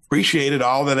appreciated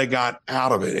all that I got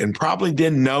out of it and probably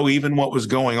didn't know even what was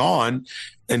going on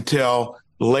until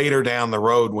later down the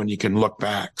road when you can look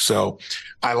back. So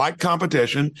I like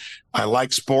competition. I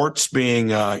like sports being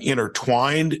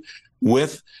intertwined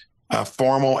with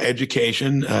formal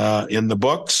education in the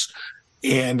books.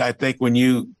 And I think when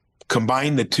you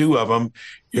combine the two of them,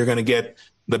 you're going to get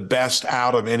the best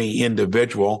out of any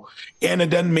individual. And it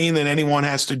doesn't mean that anyone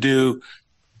has to do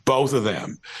both of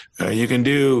them. You can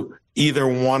do either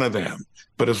one of them.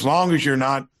 But as long as you're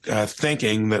not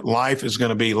thinking that life is going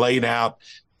to be laid out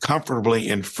comfortably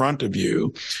in front of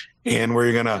you, and where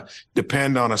you're going to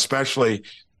depend on especially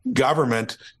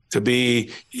government to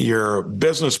be your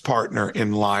business partner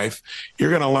in life, you're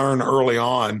going to learn early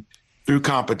on through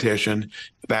competition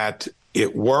that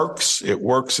it works. It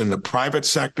works in the private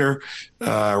sector.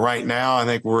 Right now, I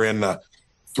think we're in the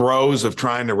throes of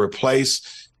trying to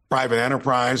replace private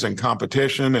enterprise and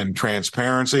competition and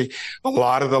transparency. A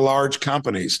lot of the large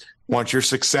companies, once you're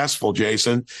successful,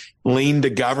 Jason, lean to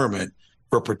government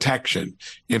for protection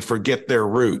and forget their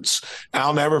roots.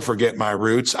 I'll never forget my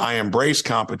roots. I embrace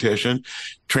competition,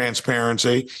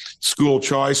 transparency. School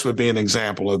choice would be an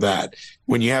example of that.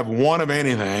 When you have one of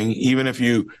anything, even if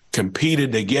you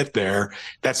competed to get there,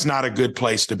 that's not a good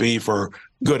place to be for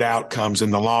good outcomes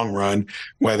in the long run,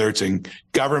 whether it's in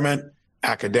government,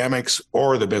 academics,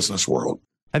 or the business world.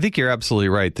 I think you're absolutely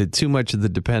right that too much of the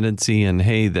dependency and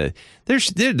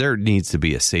there needs to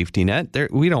be a safety net.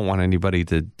 We don't want anybody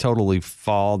to totally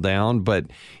fall down, but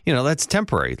that's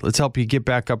temporary. Let's help you get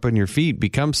back up on your feet,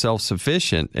 become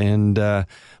self-sufficient. And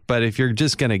but if you're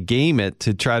just going to game it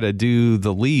to try to do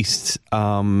the least,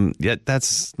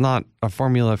 that's not a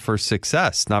formula for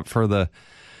success. Not for the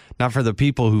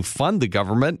people who fund the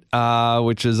government,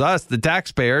 which is us, the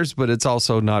taxpayers, but it's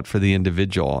also not for the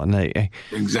individual. And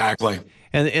Exactly.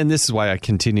 And this is why I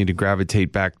continue to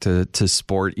gravitate back to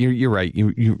sport. You're right.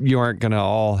 You aren't going to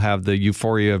all have the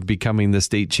euphoria of becoming the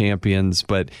state champions,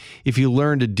 but if you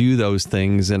learn to do those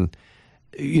things and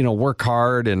work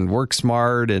hard and work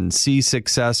smart and see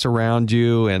success around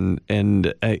you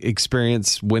and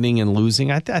experience winning and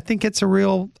losing, I think it's a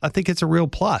real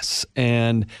plus.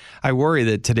 And I worry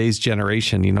that today's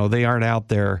generation, they aren't out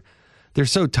there. They're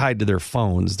so tied to their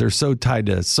phones. They're so tied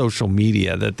to social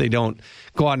media that they don't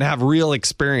go out and have real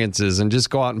experiences and just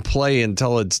go out and play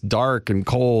until it's dark and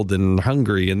cold and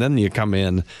hungry. And then you come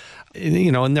in,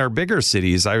 in their bigger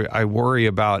cities. I worry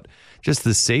about just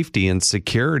the safety and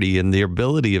security and the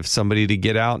ability of somebody to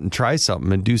get out and try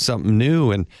something and do something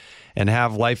new and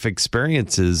have life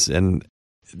experiences. And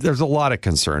there's a lot of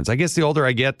concerns. I guess the older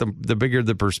I get, the bigger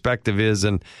the perspective is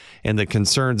and the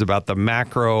concerns about the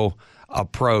macro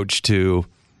approach to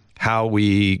how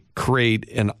we create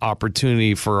an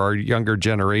opportunity for our younger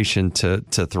generation to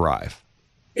thrive.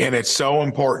 And it's so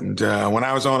important. When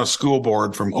I was on a school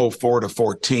board from 2004 to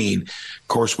 2014, of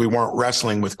course, we weren't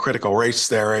wrestling with critical race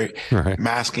theory, right,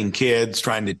 masking kids,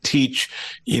 trying to teach,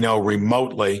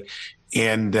 remotely.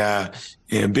 And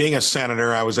being a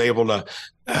senator, I was able to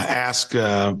ask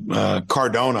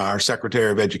Cardona, our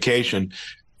Secretary of Education,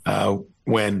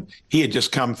 when he had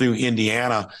just come through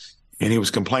Indiana, and he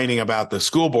was complaining about the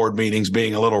school board meetings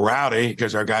being a little rowdy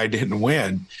because our guy didn't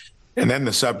win. And then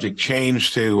the subject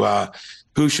changed to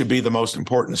who should be the most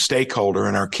important stakeholder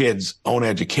in our kids' own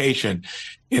education.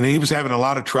 And he was having a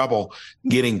lot of trouble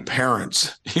getting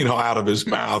parents, out of his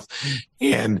mouth.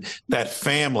 And that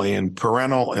family and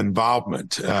parental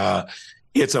involvement,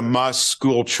 it's a must.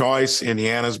 School choice.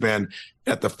 Indiana's been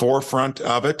at the forefront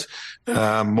of it.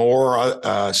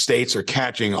 More states are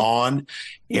catching on.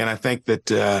 And I think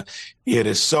that it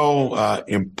is so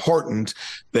important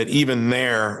that even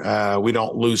there, we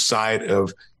don't lose sight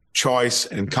of choice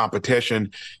and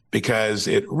competition, because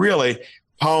it really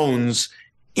hones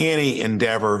any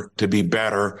endeavor to be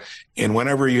better. And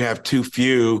whenever you have too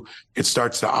few, it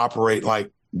starts to operate like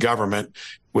government,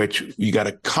 which you got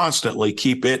to constantly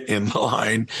keep it in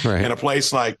line. Right. In a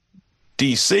place like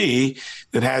DC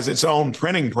that has its own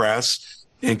printing press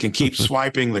and can keep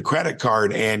swiping the credit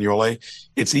card annually,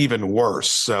 it's even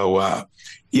worse. So,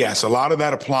 yes, a lot of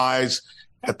that applies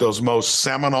at those most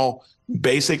seminal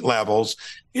basic levels.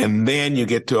 And then you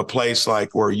get to a place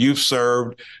like where you've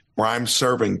served, where I'm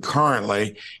serving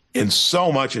currently, and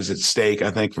so much is at stake,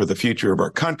 I think, for the future of our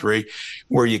country,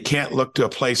 where you can't look to a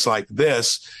place like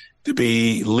this to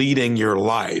be leading your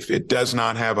life. It does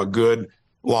not have a good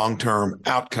long-term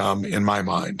outcome in my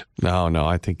mind. No,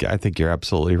 I think you're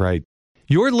absolutely right.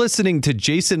 You're listening to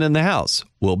Jason in the House.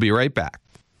 We'll be right back.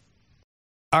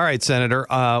 All right, Senator,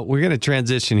 we're going to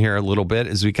transition here a little bit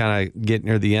as we kind of get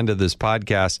near the end of this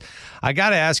podcast. I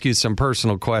got to ask you some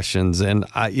personal questions. And,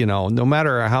 no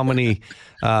matter how many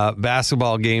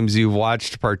basketball games you've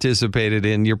watched, participated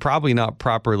in, you're probably not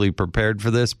properly prepared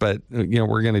for this, but,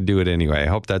 we're going to do it anyway. I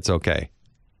hope that's okay.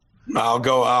 I'll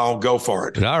go for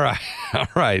it. All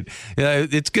right.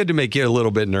 It's good to make you a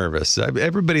little bit nervous.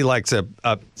 Everybody likes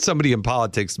somebody in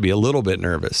politics to be a little bit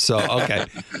nervous. So, okay.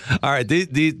 All right.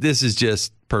 This is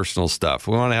just personal stuff.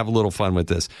 We want to have a little fun with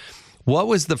this. What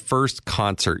was the first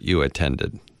concert you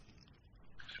attended?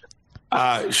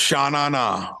 Sha Na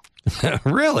Na.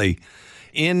 Really?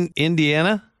 In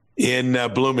Indiana? In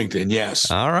Bloomington,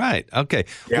 yes. All right. Okay.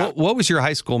 Yeah. What was your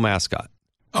high school mascot?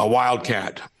 A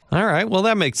Wildcat. All right. Well,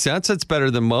 that makes sense. That's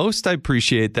better than most. I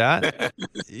appreciate that.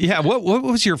 Yeah. What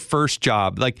was your first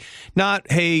job? Like, not,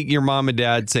 hey, your mom and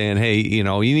dad saying, hey, you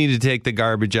need to take the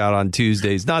garbage out on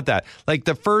Tuesdays. Not that. Like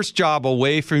the first job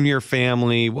away from your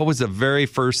family. What was the very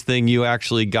first thing you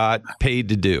actually got paid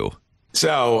to do?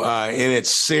 So, and it's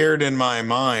seared in my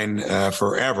mind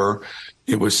forever.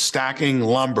 It was stacking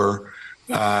lumber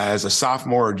as a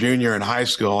sophomore or junior in high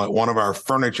school at one of our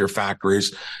furniture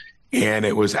factories. And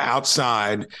it was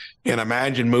outside. And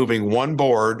imagine moving one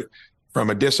board from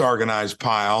a disorganized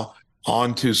pile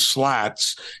onto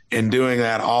slats and doing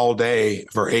that all day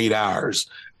for 8 hours.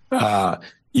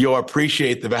 You'll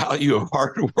appreciate the value of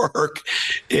hard work,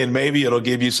 and maybe it'll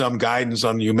give you some guidance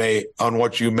on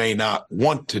what you may not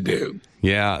want to do.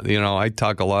 Yeah. I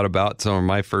talk a lot about some of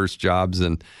my first jobs,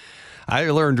 and I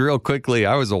learned real quickly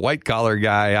I was a white collar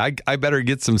guy. I better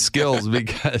get some skills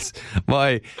because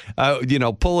my,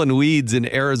 pulling weeds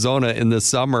in Arizona in the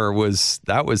summer was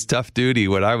tough duty,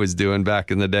 what I was doing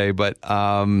back in the day. But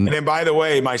and then, by the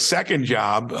way, my second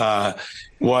job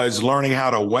was learning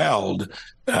how to weld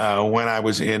when I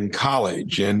was in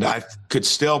college, and I could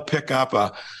still pick up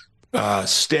a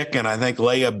stick and I think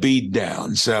lay a bead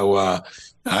down. So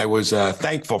I was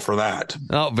thankful for that.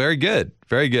 Oh, very good.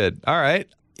 Very good. All right.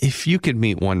 If you could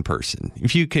meet one person,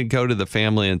 if you could go to the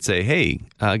family and say, hey,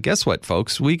 guess what,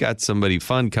 folks? We got somebody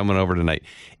fun coming over tonight.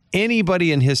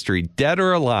 Anybody in history, dead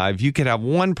or alive, you could have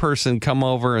one person come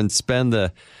over and spend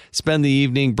the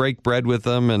evening, break bread with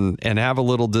them and have a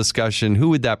little discussion. Who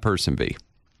would that person be?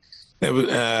 It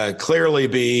would clearly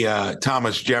be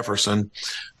Thomas Jefferson,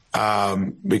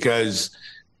 because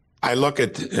I look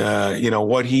at,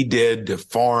 what he did to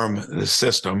form the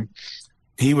system.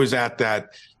 He was at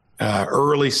that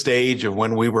early stage of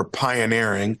when we were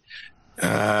pioneering.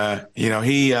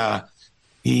 He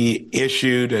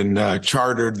issued and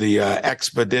chartered the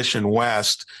Expedition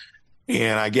West.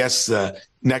 And I guess the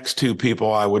next two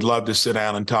people I would love to sit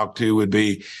down and talk to would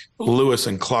be Lewis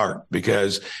and Clark,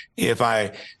 because if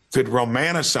I could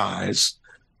romanticize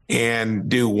and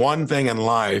do one thing in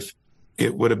life,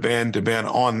 it would have been to been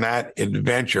on that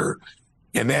adventure.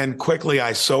 And then quickly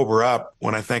I sober up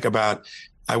when I think about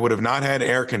I would have not had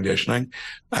air conditioning.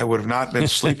 I would have not been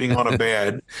sleeping on a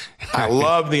bed. I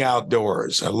love the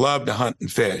outdoors. I love to hunt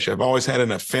and fish. I've always had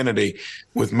an affinity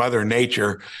with Mother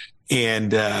Nature.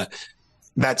 And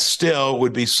that still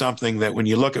would be something that when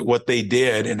you look at what they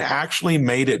did and actually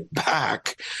made it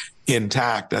back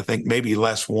intact, I think maybe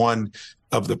less one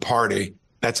of the party.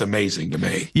 That's amazing to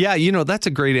me. Yeah, that's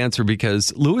a great answer,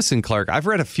 because Lewis and Clark, I've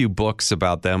read a few books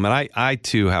about them, and I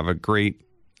too have a great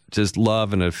just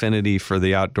love and affinity for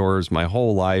the outdoors my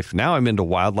whole life. Now I'm into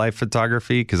wildlife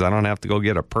photography because I don't have to go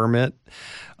get a permit.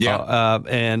 Yeah.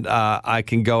 And I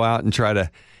can go out and try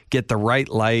to get the right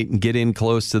light and get in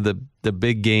close to the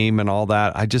big game and all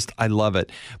that. I love it.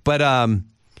 But,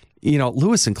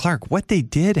 Lewis and Clark, what they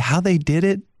did, how they did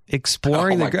it,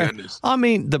 exploring the ground. I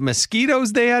mean, the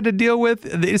mosquitoes they had to deal with.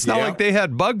 It's not like they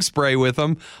had bug spray with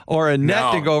them or a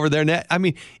net to go over their net. I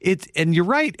mean, and you're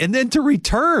right. And then to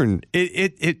return,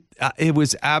 it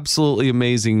was absolutely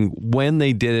amazing when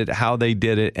they did it, how they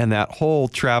did it, and that whole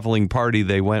traveling party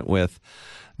they went with.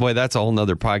 Boy, that's a whole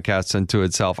nother podcast unto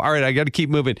itself. All right, I got to keep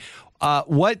moving.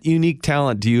 What unique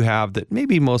talent do you have that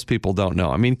maybe most people don't know?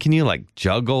 I mean, can you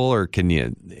juggle, or can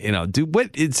you do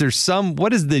what is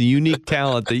the unique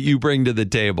talent that you bring to the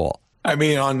table? I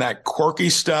mean, on that quirky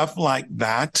stuff like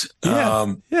that.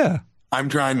 Yeah. I'm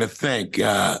trying to think.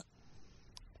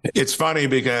 It's funny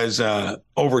because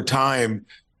over time,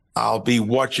 I'll be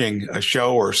watching a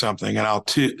show or something, and I'll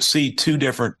see two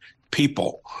different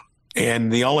people.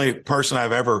 And the only person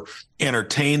I've ever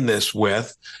entertained this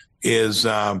with is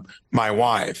my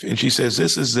wife. And she says,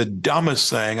 this is the dumbest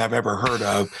thing I've ever heard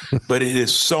of, but it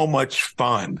is so much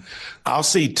fun. I'll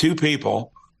see two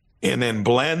people and then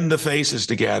blend the faces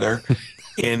together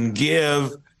and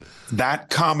give that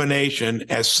combination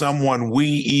as someone we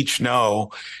each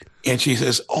know. And she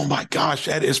says, oh my gosh,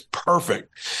 that is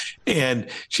perfect. And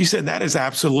she said, that is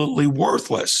absolutely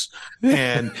worthless.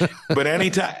 But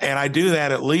anytime, and I do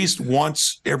that at least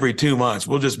once every 2 months,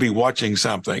 we'll just be watching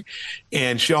something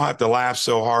and she'll have to laugh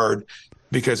so hard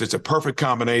because it's a perfect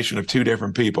combination of two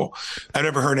different people. I've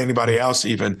never heard anybody else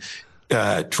even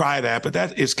try that, but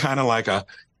that is kind of like a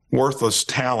worthless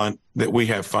talent that we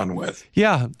have fun with.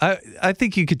 Yeah, I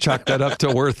think you could chalk that up to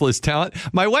worthless talent.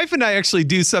 My wife and I actually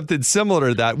do something similar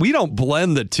to that. We don't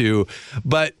blend the two,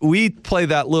 but we play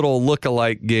that little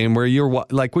look-alike game where you're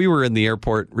like, we were in the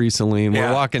airport recently and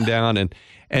we're walking down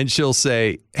and she'll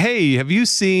say, hey, have you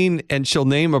seen, and she'll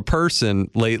name a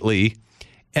person lately.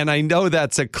 And I know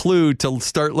that's a clue to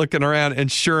start looking around.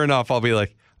 And sure enough, I'll be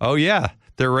like, oh yeah,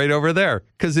 they're right over there,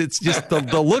 because it's just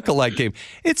the look-alike game.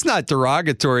 It's not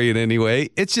derogatory in any way.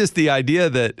 It's just the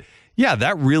idea that, yeah,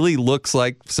 that really looks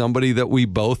like somebody that we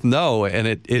both know. And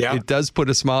it does put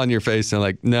a smile on your face and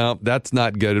like, no, that's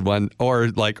not good one. Or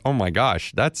like, oh my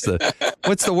gosh, that's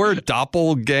what's the word?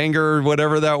 Doppelganger,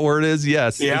 whatever that word is.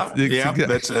 Yes.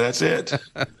 That's it.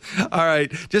 All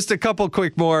right. Just a couple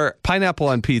quick more. Pineapple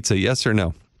on pizza. Yes or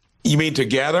no? You mean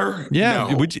together?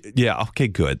 Yeah. No. Yeah. Okay,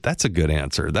 good. That's a good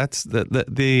answer. That's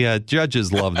the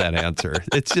judges love that answer.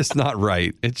 It's just not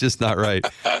right. It's just not right.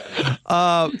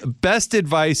 Best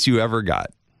advice you ever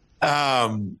got?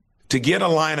 To get a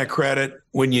line of credit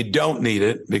when you don't need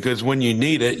it, because when you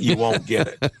need it, you won't get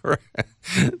it. Right.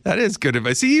 That is good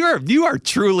advice. See, you are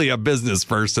truly a business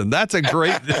person. That's a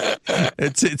great.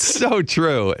 It's so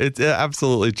true. It's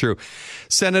absolutely true.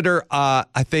 Senator,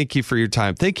 I thank you for your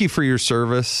time. Thank you for your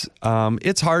service.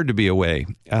 It's hard to be away.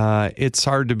 It's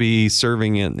hard to be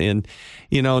serving in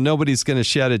nobody's going to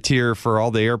shed a tear for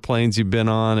all the airplanes you've been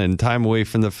on and time away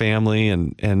from the family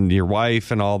and your wife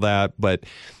and all that. But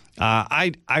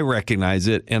I recognize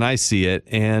it and I see it,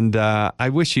 and I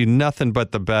wish you nothing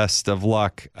but the best of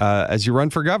luck as you run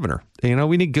for governor.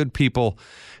 We need good people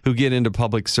who get into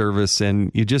public service, and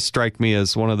you just strike me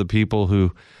as one of the people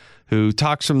who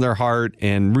talks from their heart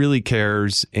and really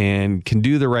cares and can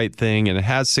do the right thing and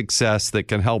has success that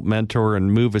can help mentor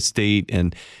and move a state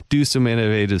and do some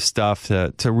innovative stuff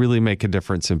to really make a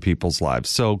difference in people's lives.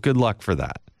 So good luck for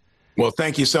that. Well,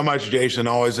 thank you so much, Jason.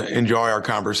 Always enjoy our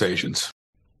conversations.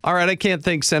 All right, I can't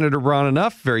thank Senator Braun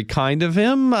enough. Very kind of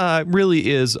him. Really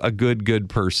is a good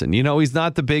person. He's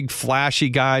not the big flashy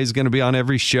guy who's going to be on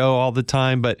every show all the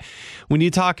time. But when you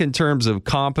talk in terms of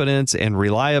competence and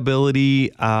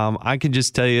reliability, I can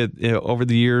just tell you, over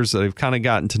the years that I've kind of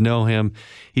gotten to know him,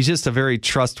 he's just a very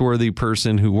trustworthy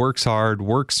person who works hard,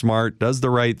 works smart, does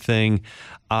the right thing.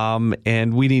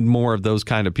 And we need more of those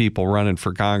kind of people running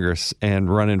for Congress and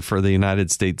running for the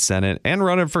United States Senate and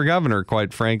running for governor,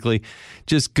 quite frankly.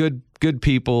 Just good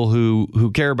people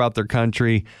who care about their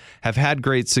country, have had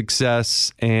great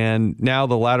success, and now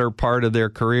the latter part of their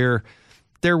career,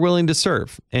 they're willing to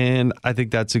serve. And I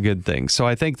think that's a good thing. So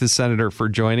I thank the senator for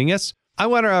joining us. I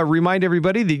want to remind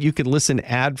everybody that you can listen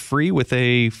ad-free with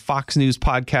a Fox News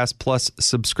Podcast Plus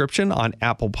subscription on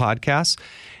Apple Podcasts.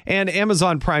 And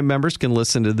Amazon Prime members can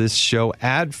listen to this show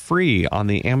ad-free on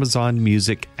the Amazon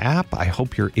Music app. I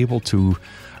hope you're able to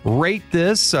rate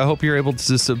this. I hope you're able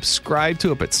to subscribe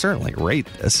to it, but certainly rate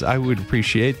this. I would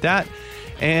appreciate that.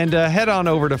 And head on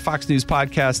over to Fox News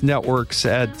Podcast Networks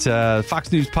at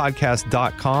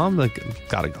foxnewspodcast.com. They've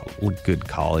got good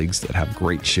colleagues that have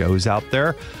great shows out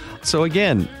there. So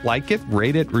again, like it,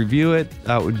 rate it, review it.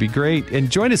 That would be great.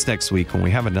 And join us next week when we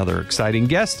have another exciting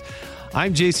guest.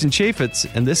 I'm Jason Chaffetz,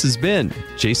 and this has been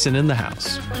Jason in the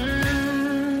House.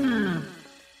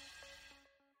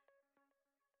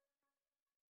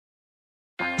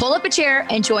 Pull up a chair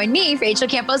and join me, Rachel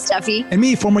Campos Duffy, and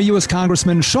me, former U.S.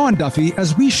 Congressman Sean Duffy,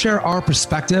 as we share our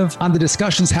perspective on the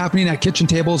discussions happening at kitchen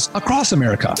tables across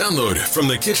America. Download From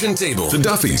the Kitchen Table, The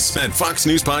Duffys, at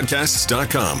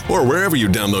foxnewspodcasts.com or wherever you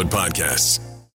download podcasts.